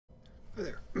Hi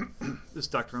there. This is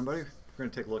Dr. Unbuddy. We're going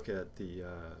to take a look at the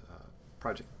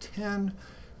Project 10,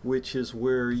 which is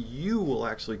where you will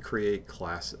actually create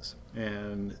classes.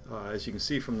 And as you can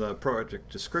see from the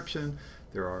project description,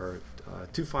 there are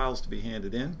two files to be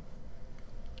handed in.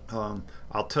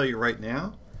 I'll tell you right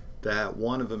now that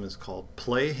one of them is called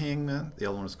Play Hangman, the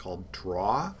other one is called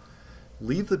Draw.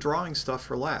 Leave the drawing stuff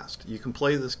for last. You can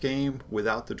play this game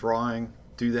without the drawing,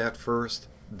 do that first,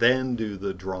 then do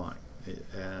the drawing.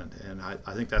 And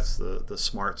I think that's the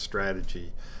smart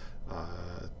strategy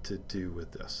to do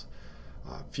with this.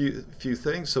 Few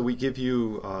things. So we give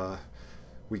you a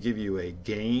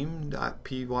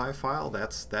game.py file.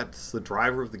 That's the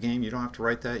driver of the game. You don't have to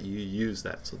write that. You use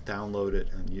that. So download it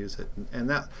and use it. And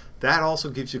that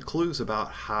also gives you clues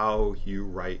about how you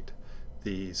write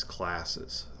these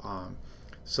classes.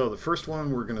 So the first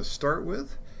one we're going to start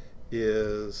with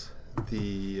is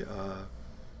the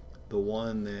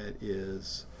one that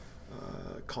is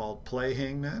called Play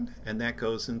Hangman, and that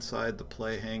goes inside the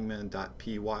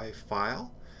playhangman.py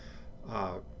file.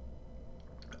 The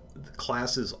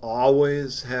classes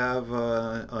always have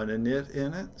an init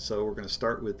in it, so we're going to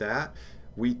start with that.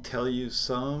 We tell you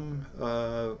some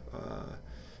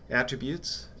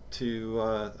attributes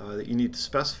that you need to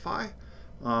specify,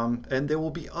 and there will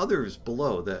be others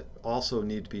below that also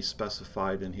need to be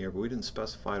specified in here, but we didn't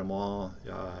specify them all.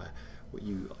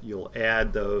 You'll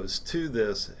add those to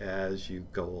this as you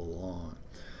go along.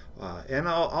 And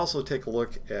I'll also take a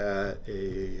look at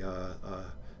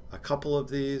a couple of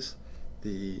these.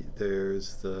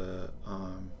 There's the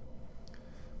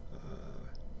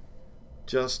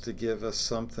just to give us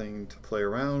something to play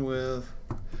around with,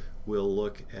 we'll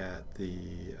look at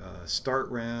the start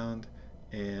round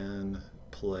and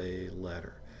play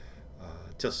letter.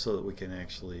 Just so that we can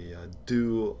actually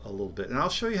do a little bit. And I'll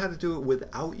show you how to do it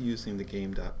without using the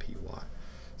game.py.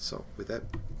 So with that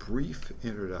brief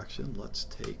introduction, let's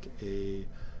take a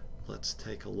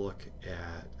look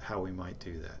at how we might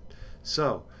do that.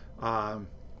 So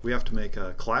we have to make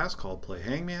a class called Play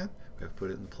Hangman. We have to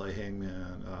put it in the Play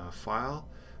Hangman file.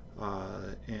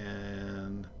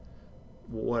 And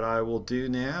what I will do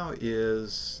now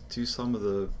is do some of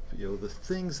the the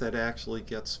things that actually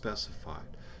get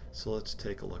specified. So let's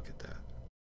take a look at that.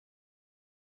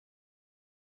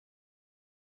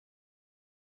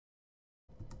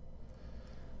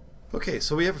 Okay,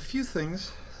 so we have a few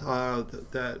things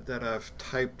that I've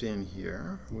typed in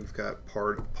here. We've got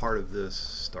part of this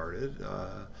started.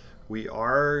 We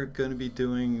are going to be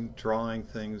drawing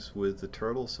things with the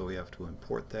turtle, so we have to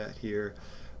import that here.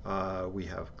 We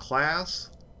have class,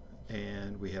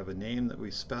 and we have a name that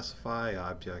we specify.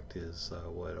 Object is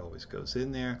what always goes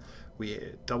in there. We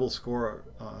double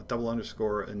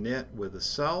underscore init with a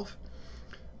self.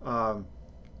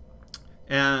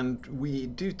 And we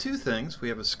do two things. We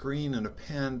have a screen and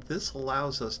append. This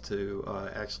allows us to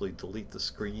actually delete the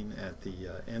screen at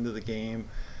the end of the game.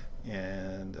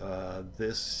 And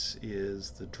this is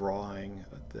the drawing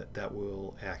that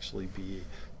we'll actually be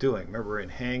doing. Remember in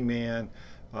Hangman,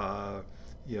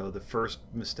 the first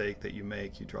mistake that you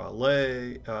make, you draw a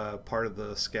leg, part of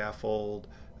the scaffold,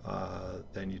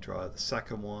 then you draw the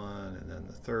second one, and then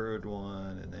the third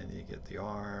one, and then you get the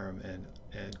arm,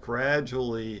 and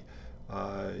gradually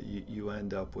you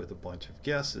end up with a bunch of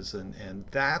guesses, and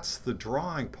that's the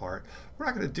drawing part. We're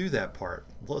not going to do that part.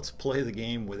 Let's play the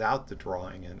game without the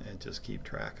drawing and just keep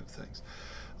track of things.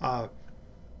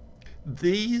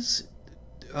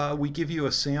 We give you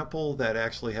a sample that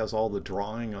actually has all the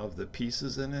drawing of the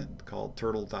pieces in it, called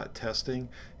turtle.testing,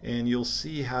 and you'll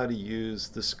see how to use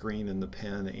the screen and the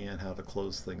pen and how to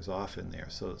close things off in there.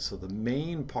 So the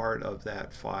main part of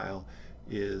that file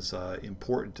is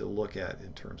important to look at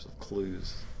in terms of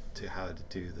clues to how to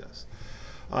do this.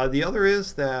 The other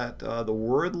is that the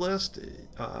word list,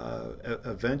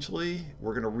 eventually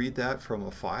we're going to read that from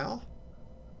a file.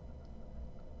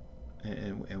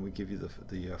 And we give you the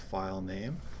file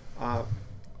name.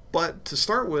 But to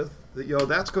start with,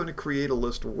 that's going to create a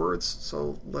list of words.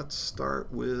 So let's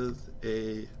start with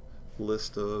a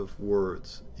list of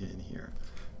words in here.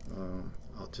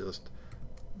 I'll just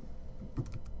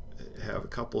have a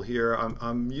couple here.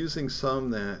 I'm using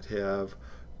some that have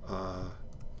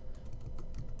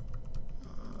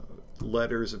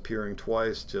letters appearing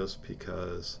twice just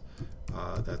because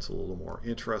that's a little more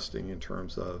interesting in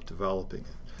terms of developing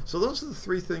it. So those are the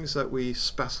three things that we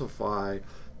specify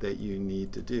that you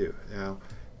need to do. Now,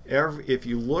 if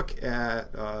you look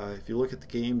at the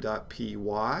game.py,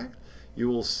 you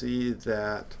will see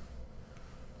that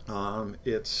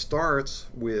it starts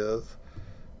with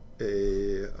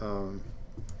a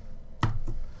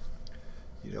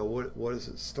what does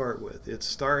it start with? It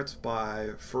starts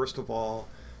by, first of all,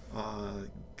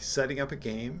 setting up a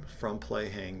game from play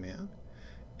hangman,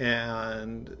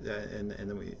 and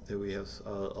then we have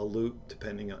a loop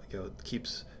depending on,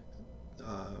 keeps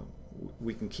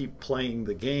we can keep playing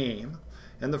the game,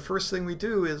 and the first thing we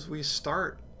do is we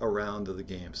start a round of the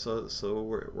game. So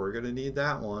we're going to need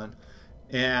that one,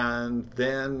 and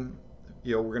then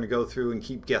we're going to go through and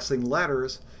keep guessing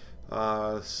letters.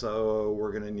 So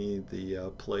we're going to need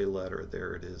the play letter.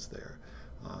 There it is there.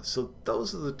 So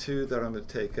those are the two that I'm going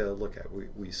to take a look at.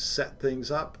 We set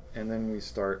things up, and then we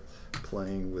start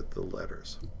playing with the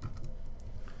letters.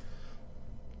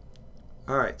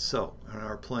 All right, so on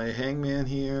our play hangman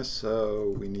here,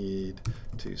 so we need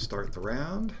to start the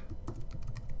round.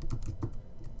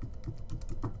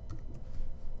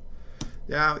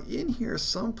 Now in here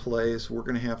someplace we're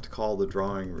going to have to call the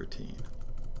drawing routine.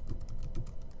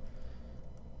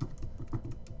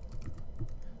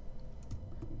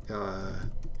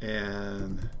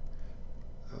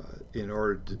 In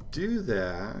order to do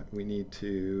that, we need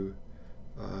to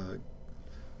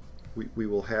we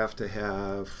will have to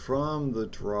have from the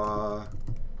draw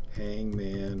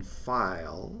hangman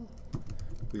file,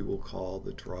 we will call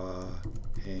the draw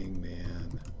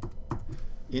hangman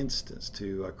instance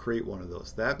to create one of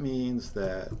those. That means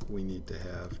that we need to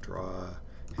have draw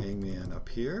hangman up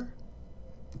here.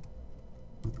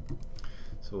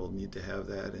 So we'll need to have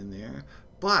that in there.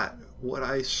 But what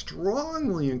I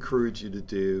strongly encourage you to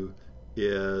do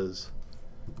is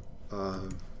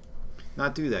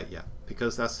not do that yet,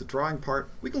 because that's the drawing part.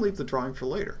 We can leave the drawing for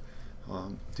later.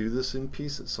 Do this in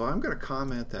pieces. So I'm going to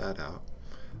comment that out.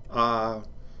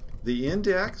 The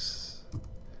index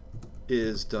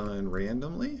is done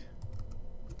randomly.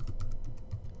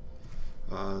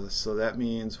 So that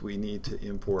means we need to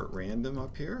import random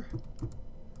up here.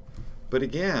 But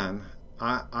again,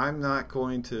 I'm not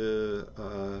going to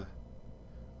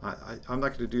I'm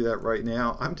not going to do that right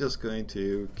now. I'm just going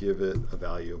to give it a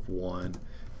value of 1,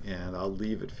 and I'll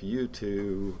leave it for you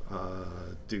to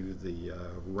do the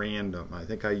random. I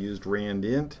think I used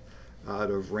randint out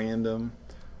of random.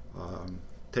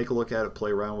 Take a look at it,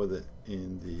 play around with it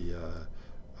in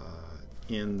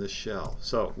the shell.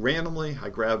 So randomly, I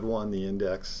grabbed 1. The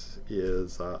index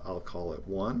is I'll call it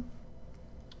 1.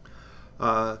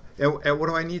 And what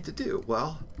do I need to do?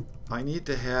 Well, I need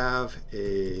to have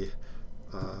a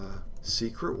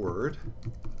secret word.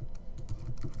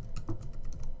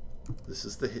 This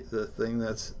is the thing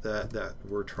that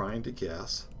we're trying to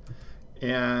guess,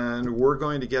 and we're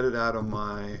going to get it out of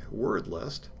my word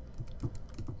list.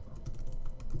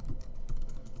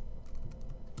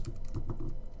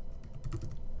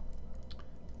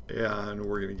 And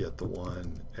we're going to get the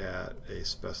one at a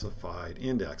specified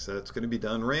index. That's going to be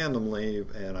done randomly,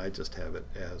 and I just have it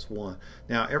as 1.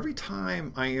 Now every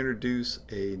time I introduce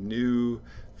a new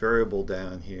variable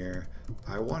down here,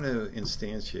 I want to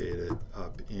instantiate it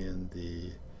up in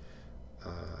the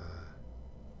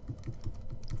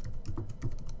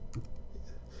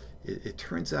it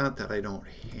turns out that I don't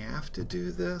have to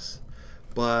do this,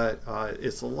 but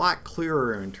it's a lot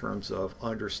clearer in terms of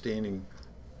understanding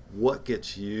what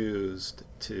gets used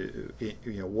to,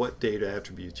 what data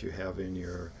attributes you have in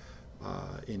your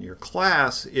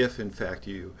class, if in fact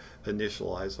you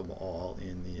initialize them all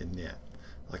in the init.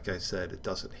 Like I said, it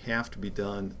doesn't have to be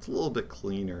done. It's a little bit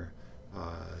cleaner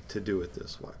to do it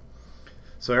this way.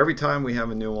 So every time we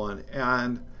have a new one,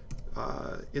 and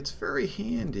it's very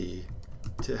handy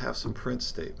to have some print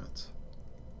statements.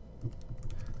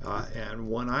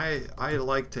 And when I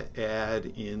like to add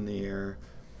in there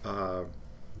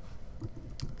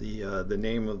the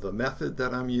name of the method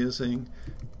that I'm using,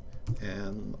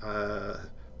 and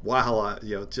while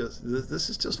this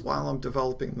is just while I'm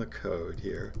developing the code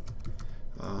here.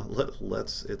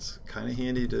 It's kind of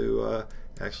handy to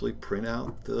actually print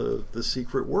out the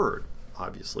secret word.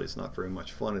 Obviously, it's not very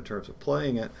much fun in terms of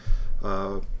playing it,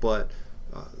 but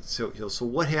so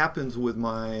what happens with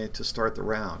to start the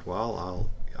round? Well,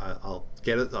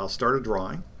 I'll start a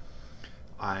drawing.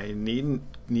 I need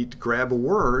to grab a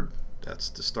word. That's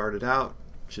to start it out.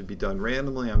 Should be done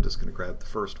randomly. I'm just going to grab the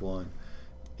first one,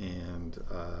 and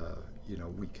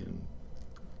we can.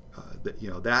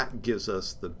 That gives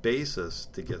us the basis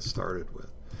to get started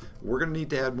with. We're going to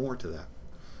need to add more to that,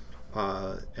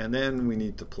 and then we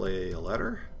need to play a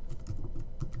letter.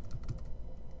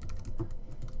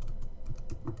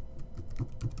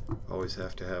 Always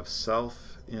have to have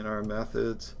self in our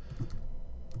methods.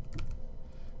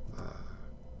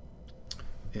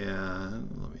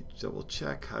 And let me double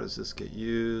check, how does this get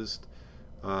used?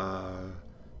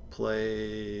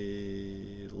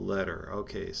 Play letter.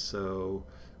 Okay, so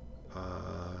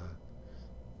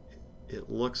it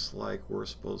looks like we're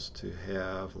supposed to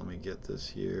have, let me get this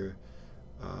here.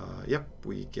 Yep,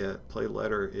 we get play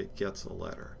letter, it gets a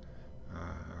letter.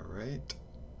 All right.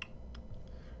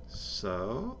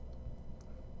 So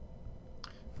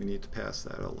we need to pass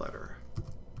that a letter.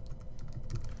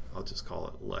 I'll just call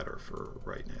it letter for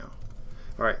right now.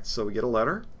 All right, so we get a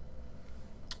letter.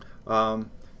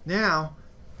 Now,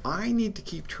 I need to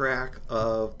keep track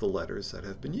of the letters that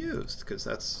have been used because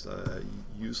that's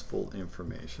useful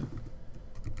information.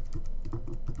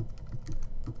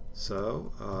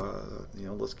 So,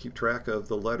 let's keep track of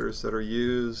the letters that are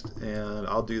used, and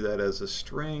I'll do that as a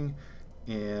string,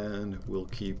 and we'll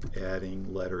keep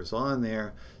adding letters on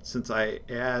there. Since I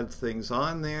add things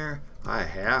on there, I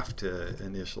have to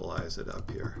initialize it up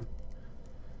here.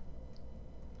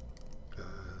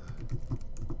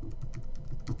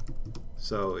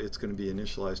 So it's going to be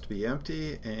initialized to be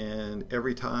empty, and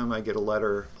every time I get a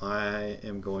letter, I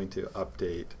am going to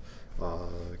update,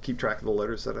 keep track of the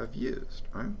letters that I've used,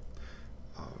 right?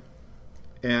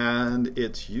 And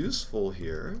it's useful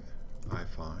here, I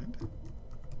find,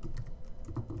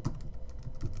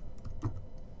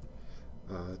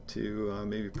 to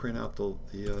maybe print out the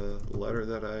letter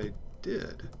that I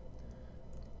did.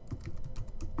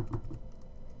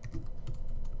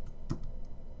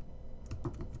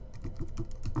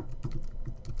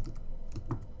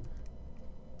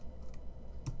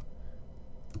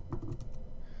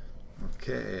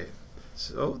 Okay,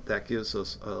 so that gives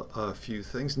us a few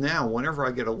things. Now, whenever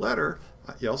I get a letter,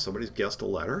 somebody's guessed a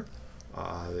letter.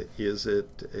 Is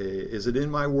it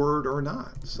in my word or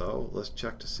not? So let's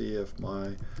check to see if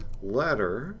my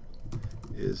letter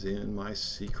is in my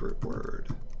secret word.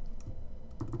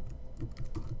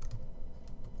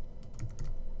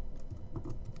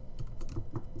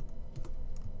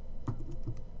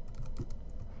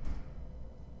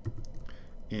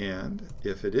 And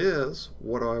if it is,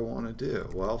 what do I want to do?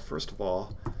 Well, first of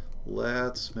all,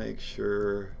 let's make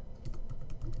sure,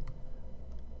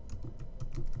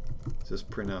 just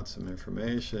print out some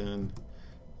information.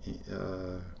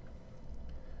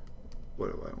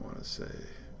 What do I want to say?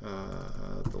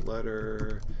 The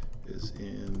letter is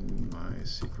in my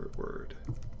secret word.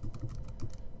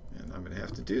 And I'm going to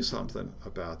have to do something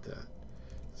about that.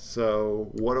 So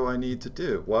what do I need to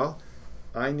do? Well,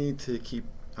 I need to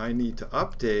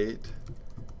update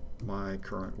my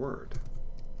current word.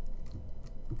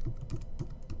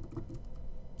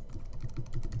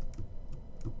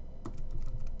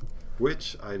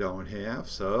 Which I don't have,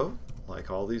 so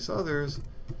like all these others,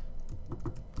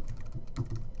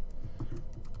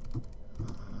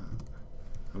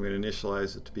 I'm going to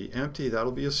initialize it to be empty.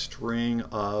 That'll be a string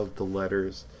of the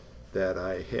letters that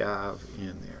I have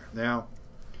in there. Now,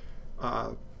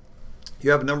 you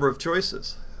have a number of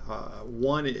choices.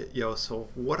 One, so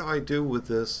what do I do with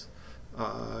this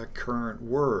current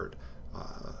word?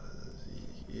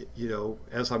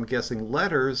 As I'm guessing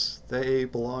letters, they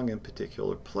belong in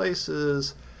particular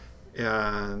places,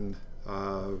 and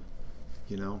how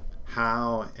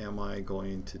am I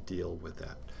going to deal with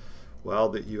that?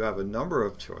 Well, you have a number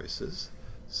of choices.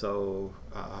 So,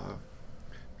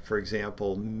 for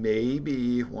example,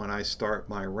 maybe when I start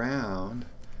my round,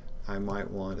 I might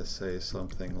want to say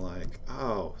something like,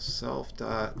 oh, self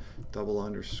dot double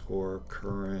underscore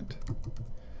current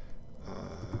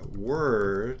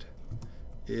word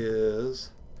is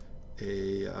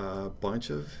a bunch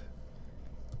of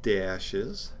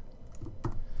dashes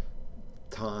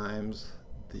times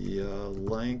the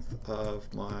length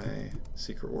of my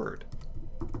secret word.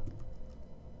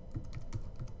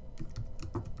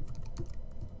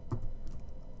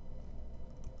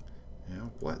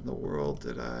 What in the world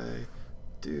did I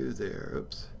do there?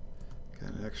 Oops,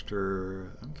 got an extra,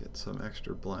 I'm getting some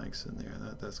extra blanks in there.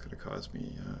 That's going to cause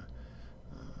me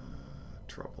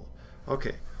trouble.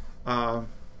 Okay,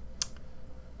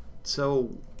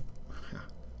 so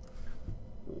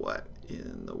what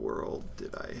in the world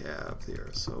did I have there?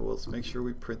 So let's make sure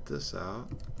we print this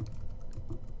out.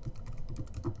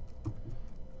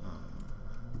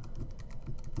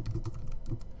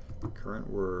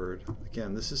 Current word.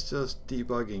 Again, this is just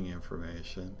debugging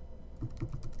information.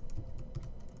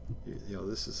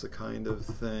 This is the kind of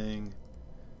thing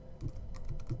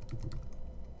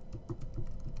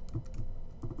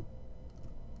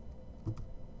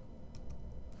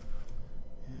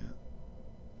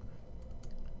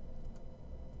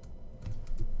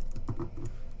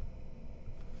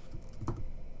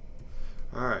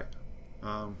All right.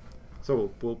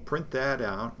 So we'll print that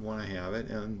out when I have it,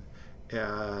 and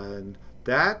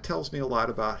that tells me a lot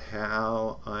about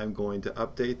how I'm going to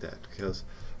update that, because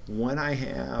when I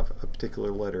have a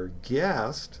particular letter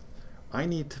guessed, I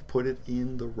need to put it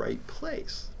in the right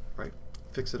place, right?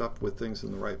 fix it up with things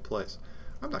in the right place.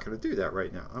 I'm not going to do that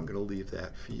right now. I'm going to leave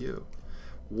that for you.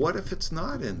 What if it's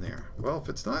not in there? Well, if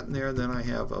it's not in there, then I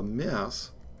have a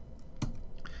miss.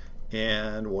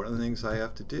 And one of the things I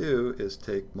have to do is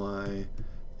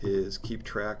keep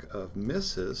track of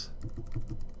misses.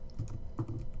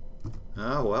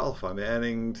 Oh, well, if I'm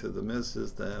adding to the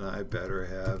misses, then I better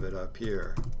have it up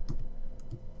here.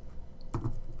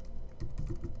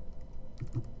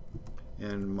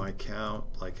 And my count,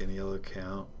 like any other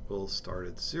count, will start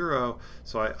at 0.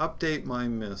 So I update my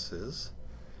misses.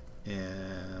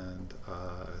 And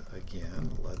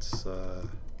again, let's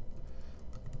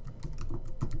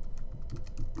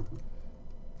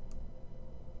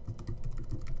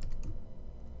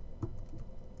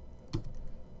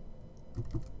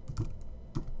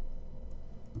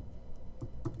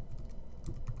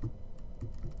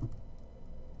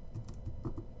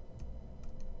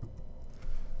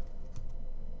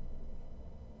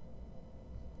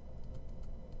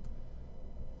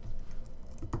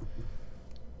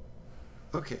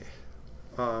okay,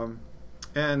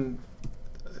 and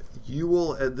you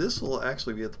will. This will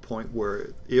actually be at the point where,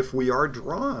 if we are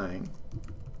drawing,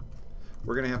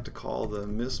 we're going to have to call the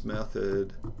miss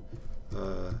method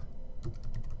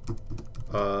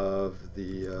of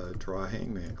the draw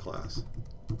hangman class.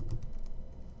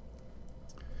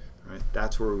 All right,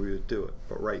 that's where we would do it.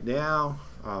 But right now,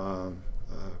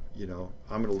 you know,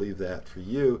 I'm going to leave that for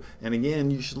you. And again,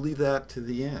 you should leave that to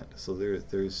the end. So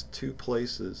there's 2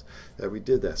 places that we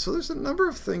did that. So there's a number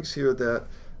of things here that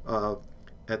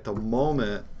at the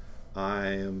moment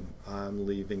I'm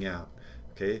leaving out.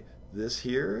 Okay, this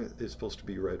here is supposed to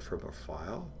be read from a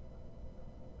file.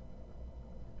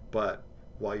 But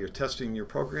while you're testing your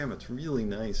program, it's really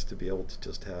nice to be able to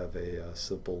just have a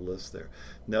simple list there.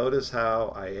 Notice how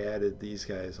I added these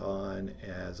guys on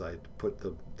as I put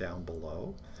them down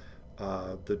below.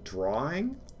 The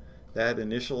drawing, that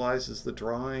initializes the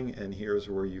drawing, and here's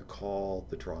where you call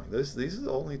the drawing. These are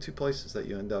the only 2 places that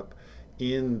you end up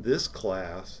in this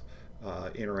class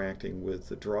interacting with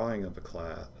the drawing of the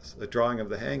class, the drawing of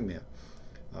the hangman.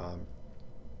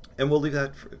 And we'll leave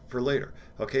that for later.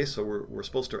 Okay, so we're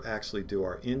supposed to actually do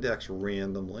our index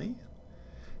randomly,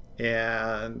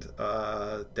 and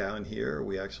down here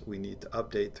we need to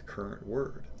update the current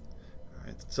word. All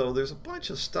right, so there's a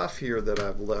bunch of stuff here that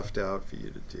I've left out for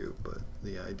you to do, but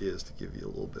the idea is to give you a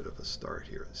little bit of a start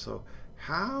here. So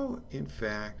how, in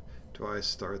fact, do I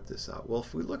start this out? Well,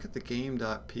 if we look at the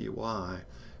game.py,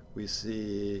 we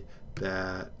see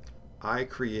that I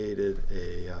created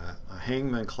a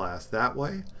hangman class that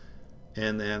way,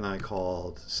 and then I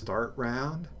called start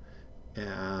round,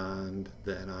 and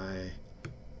then I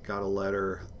got a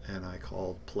letter and I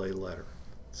called play letter.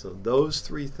 So those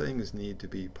 3 things need to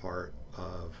be part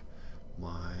of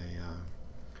my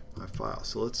my file.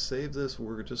 So let's save this.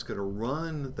 We're just going to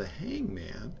run the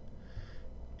hangman,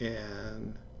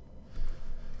 and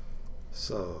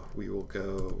so we'll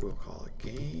call it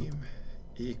game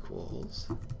equals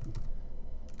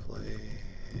play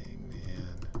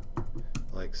hangman,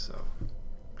 like so.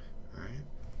 All right,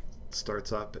 it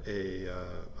starts up a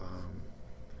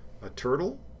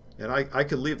turtle, and I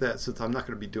could leave that since I'm not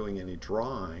going to be doing any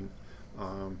drawing.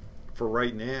 For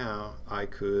right now, I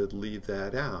could leave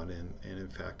that out, and in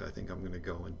fact, I think I'm going to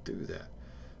go and do that.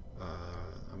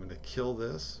 I'm going to kill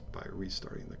this by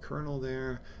restarting the kernel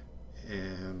there,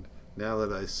 and now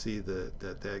that I see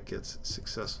that gets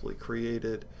successfully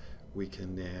created, we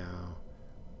can now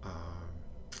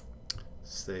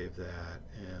save that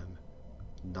and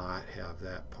not have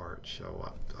that part show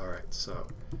up. All right, so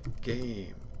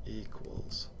game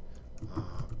equals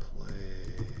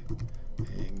play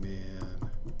hangman.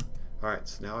 All right,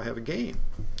 so now I have a game.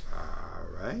 All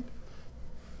right,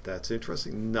 that's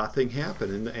interesting. Nothing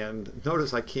happened, and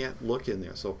notice I can't look in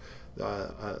there. So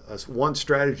one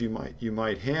strategy you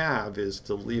might have is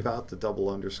to leave out the double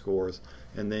underscores,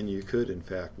 and then you could in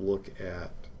fact look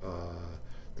at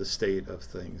the state of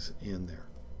things in there.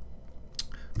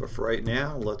 But for right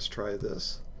now, let's try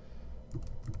this.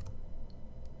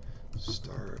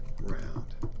 Start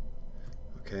round.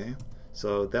 Okay,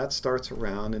 so that starts a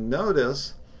round, and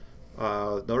notice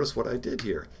what I did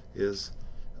here is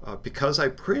because I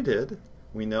printed,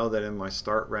 we know that in my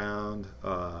start round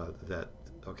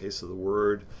okay, so the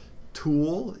word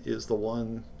tool is the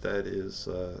one that is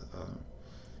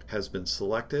has been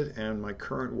selected, and my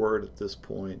current word at this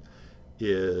point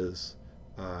is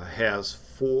has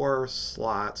 4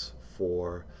 slots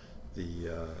for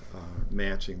the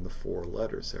matching the 4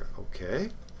 letters there. Okay,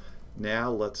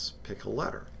 now let's pick a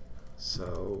letter.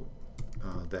 So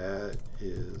that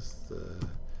is the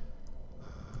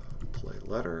play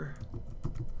letter,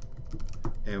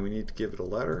 and we need to give it a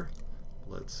letter.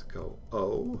 Let's go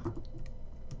O.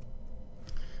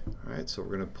 All right, so we're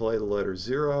going to play the letter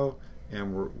 0,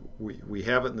 and we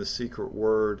have it in the secret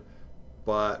word,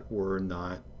 but we're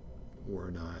not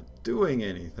doing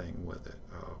anything with it.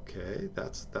 Okay,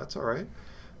 that's all right,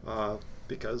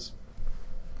 because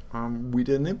we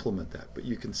didn't implement that. But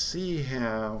you can see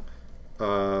how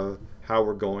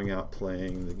we're going out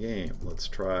playing the game. Let's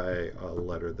try a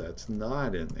letter that's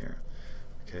not in there.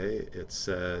 Okay, it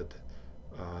said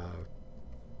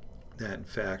that in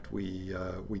fact we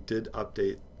did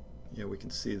update. We can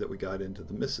see that we got into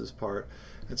the misses part,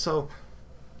 and so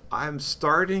I'm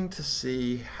starting to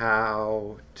see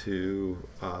how to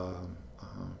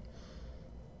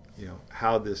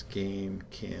how this game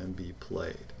can be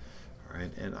played. All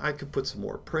right, and I could put some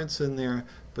more prints in there,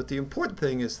 but the important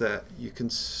thing is that you can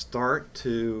start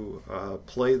to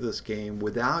play this game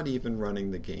without even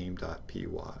running the game.py.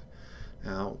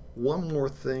 Now, one more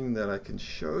thing that I can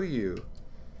show you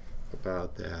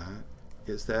about that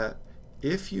is that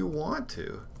if you want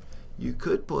to, you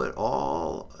could put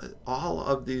all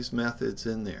of these methods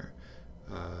in there.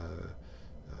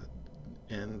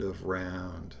 End of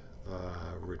round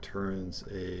returns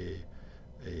a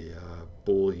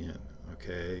boolean.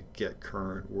 Okay, get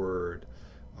current word.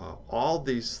 All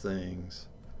these things.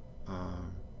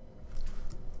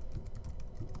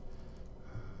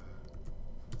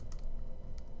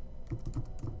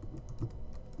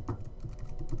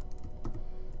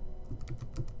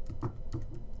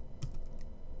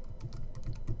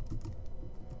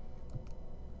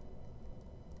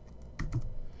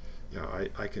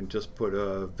 I can just put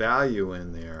a value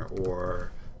in there,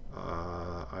 or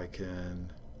I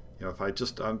can, if I'm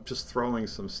just throwing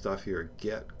some stuff here,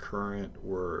 get current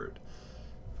word.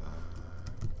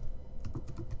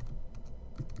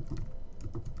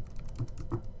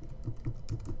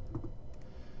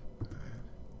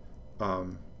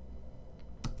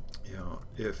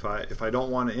 If I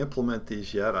don't want to implement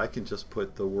these yet, I can just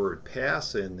put the word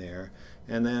pass in there,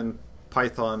 and then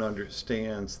Python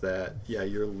understands that, yeah,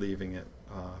 you're leaving it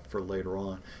for later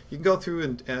on. You can go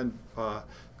through and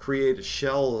create a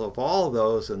shell of all of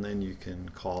those, and then you can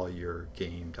call your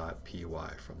game.py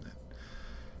from that.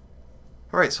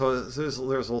 All right, so there's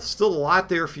still a lot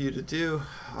there for you to do.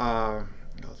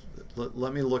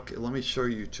 Let me show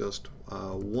you just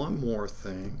one more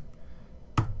thing.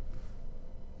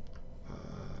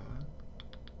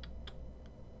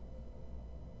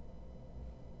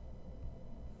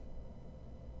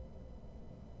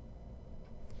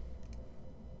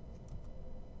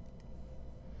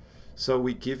 So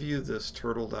we give you this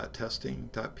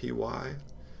turtle.testing.py.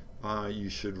 You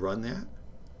should run that.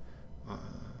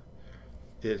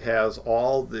 It has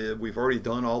we've already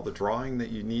done all the drawing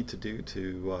that you need to do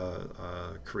to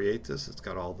create this. It's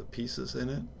got all the pieces in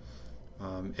it.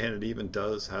 And it even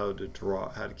does how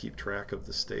to keep track of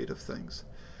the state of things.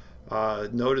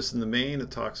 Notice in the main it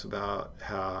talks about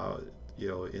how,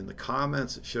 in the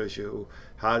comments it shows you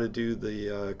how to do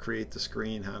the create the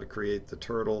screen, how to create the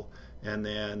turtle, and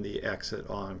then the exit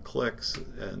on clicks.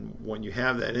 And when you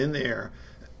have that in there,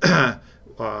 that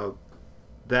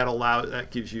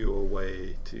gives you a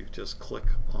way to just click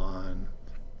on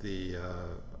the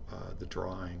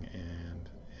drawing and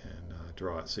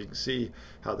draw it. So you can see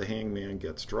how the hangman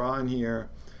gets drawn here,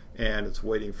 and it's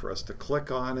waiting for us to click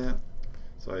on it.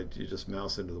 So you just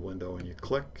mouse into the window and you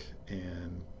click,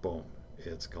 and boom,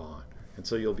 it's gone. And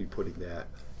so you'll be putting that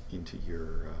into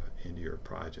your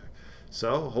project.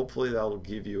 So hopefully that will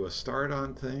give you a start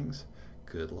on things.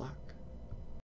 Good luck.